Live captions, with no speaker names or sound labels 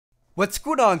What's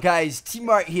going on, guys?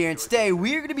 T-Mart here, and today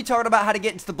we're going to be talking about how to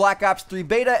get into the Black Ops 3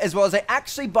 beta, as well as I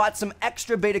actually bought some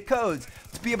extra beta codes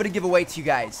to be able to give away to you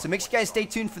guys. So make sure you guys stay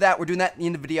tuned for that. We're doing that at the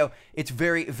end of the video. It's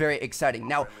very, very exciting.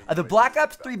 Now, the Black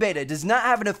Ops 3 beta does not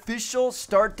have an official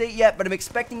start date yet, but I'm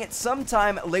expecting it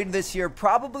sometime later this year,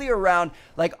 probably around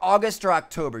like August or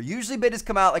October. Usually betas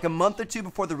come out like a month or two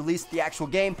before the release of the actual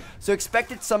game, so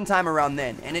expect it sometime around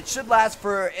then. And it should last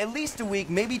for at least a week,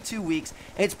 maybe 2 weeks,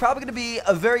 and it's probably going to be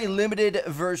a very limited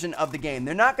version of the game.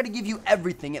 They're not going to give you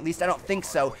everything, at least I don't think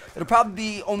so. It'll probably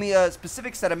be only a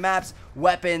specific set of maps,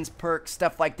 weapons, perks,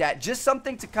 stuff like that. Just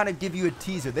something to kind of give you a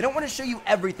teaser. They don't want to show you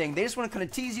everything. They just want to kind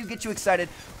of tease you, get you excited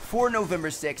for November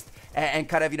 6th, and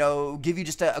kind of, you know, give you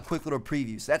just a quick little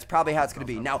preview. So that's probably how it's going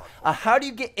to be. Now, how do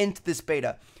you get into this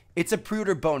beta? It's a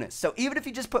pre-order bonus. So even if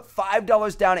you just put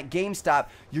 $5 down at GameStop,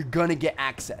 you're gonna get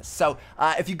access. So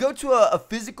if you go to a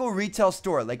physical retail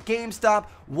store like GameStop,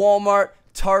 Walmart,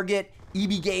 Target,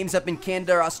 EB Games up in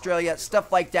Canada or Australia,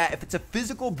 stuff like that, if it's a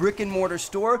physical brick and mortar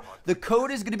store, the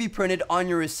code is going to be printed on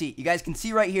your receipt. You guys can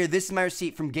see right here, this is my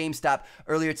receipt from GameStop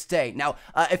earlier today. Now,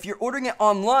 if you're ordering it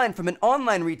online from an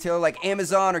online retailer like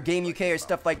Amazon or Game UK or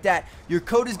stuff like that, your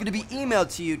code is going to be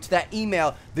emailed to you to that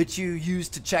email that you use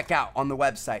to check out on the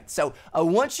website. So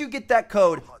once you get that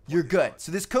code, you're good.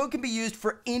 So this code can be used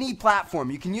for any platform.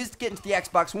 You can use it to get into the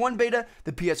Xbox One beta,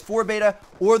 the PS4 beta,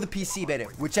 or the PC beta,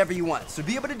 whichever you want. So to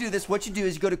be able to do this, what you do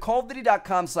is you go to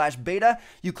callofduty.com/beta,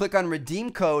 you click on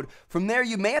redeem code. From there,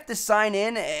 you may have to sign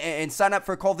in and sign up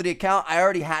for a Call of Duty account. I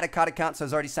already had a COD account, so I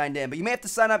was already signed in, but you may have to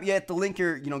sign up. You have to link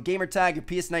your, gamer tag, your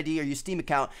PSN ID, or your Steam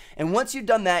account. And once you've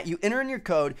done that, you enter in your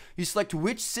code, you select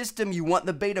which system you want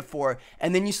the beta for,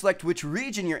 and then you select which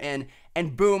region you're in,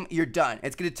 and boom, you're done.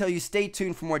 It's going to tell you stay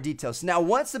tuned for more details. So now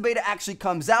once the beta actually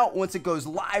comes out, once it goes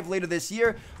live later this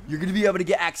year, you're going to be able to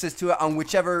get access to it on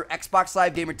whichever Xbox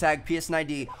Live gamer tag, PSN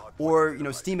ID, or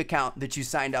Steam account that you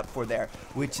signed up for there,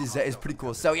 which is pretty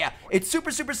cool. So yeah, it's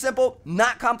super simple,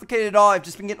 not complicated at all. I've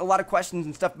just been getting a lot of questions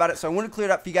and stuff about it, so I want to clear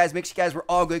it up for you guys, make sure you guys were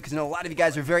all good, because I know a lot of you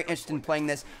guys are very interested in playing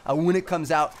this when it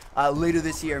comes out later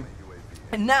this year.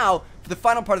 And now, for the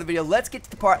final part of the video, let's get to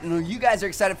the part that you guys are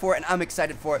excited for and I'm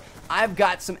excited for. I've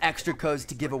got some extra codes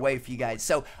to give away for you guys.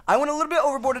 So, I went a little bit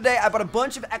overboard today. I bought a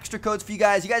bunch of extra codes for you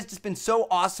guys. You guys have just been so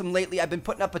awesome lately. I've been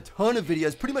putting up a ton of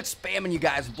videos, pretty much spamming you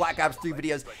guys with Black Ops 3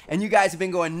 videos, and you guys have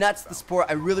been going nuts with the support.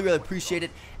 I really appreciate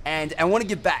it, and I want to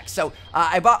give back. So,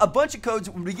 I bought a bunch of codes.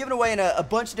 We'll be giving away in a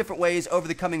bunch of different ways over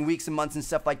the coming weeks and months and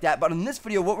stuff like that. But in this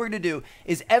video, what we're going to do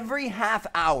is every half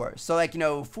hour, so like,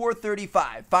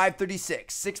 4:35,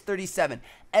 5:36, 6:37,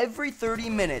 every 30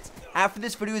 minutes after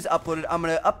this video is uploaded, I'm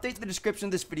going to update the description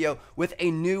of this video with a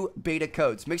new beta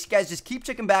code. So make sure you guys just keep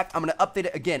checking back. I'm going to update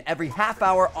it again every half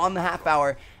hour on the half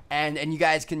hour, and you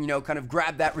guys can, kind of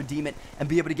grab that, redeem it, and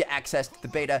be able to get access to the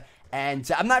beta. And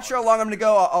I'm not sure how long I'm going to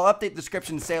go. I'll update the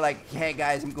description and say like, hey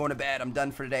guys, I'm going to bed, I'm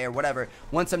done for today, or whatever,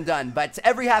 once I'm done. But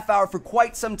every half hour for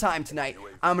quite some time tonight,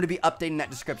 I'm going to be updating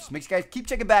that description. So make sure you guys keep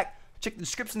checking back. Check the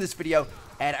description of this video,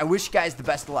 and I wish you guys the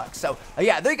best of luck. So,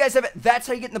 yeah, there you guys have it. That's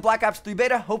how you get in the Black Ops 3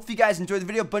 beta. Hope you guys enjoyed the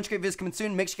video. A bunch of great videos coming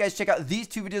soon. Make sure you guys check out these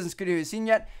two videos on screen if you haven't seen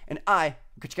yet, and I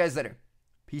will catch you guys later.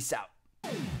 Peace out.